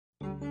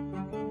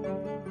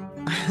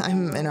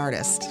I'm an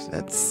artist.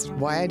 That's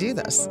why I do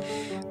this.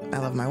 I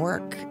love my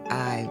work.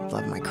 I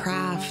love my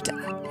craft.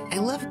 I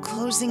love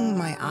closing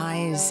my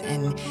eyes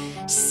and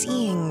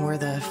seeing where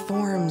the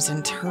forms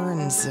and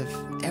turns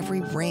of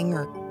every ring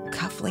or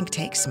cufflink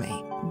takes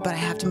me. But I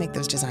have to make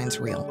those designs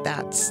real.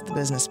 That's the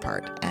business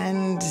part.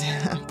 And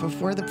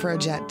before the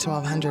ProJet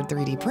 1200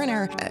 3D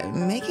printer,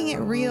 making it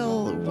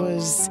real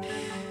was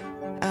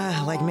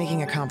like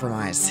making a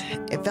compromise.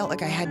 It felt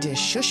like I had to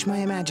shush my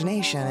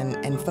imagination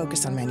and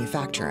focus on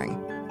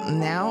manufacturing.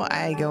 Now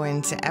I go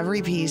into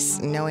every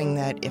piece knowing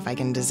that if I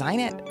can design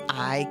it,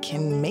 I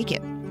can make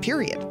it,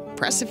 period.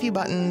 Press a few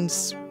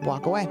buttons,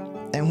 walk away.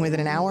 And within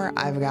an hour,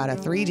 I've got a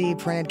 3D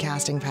printed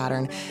casting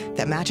pattern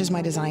that matches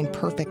my design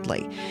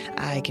perfectly.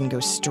 I can go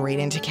straight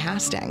into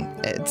casting.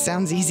 It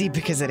sounds easy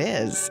because it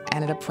is,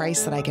 and at a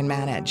price that I can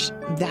manage.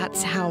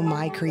 That's how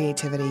my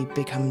creativity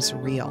becomes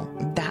real.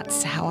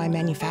 That's how I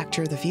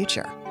manufacture the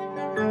future.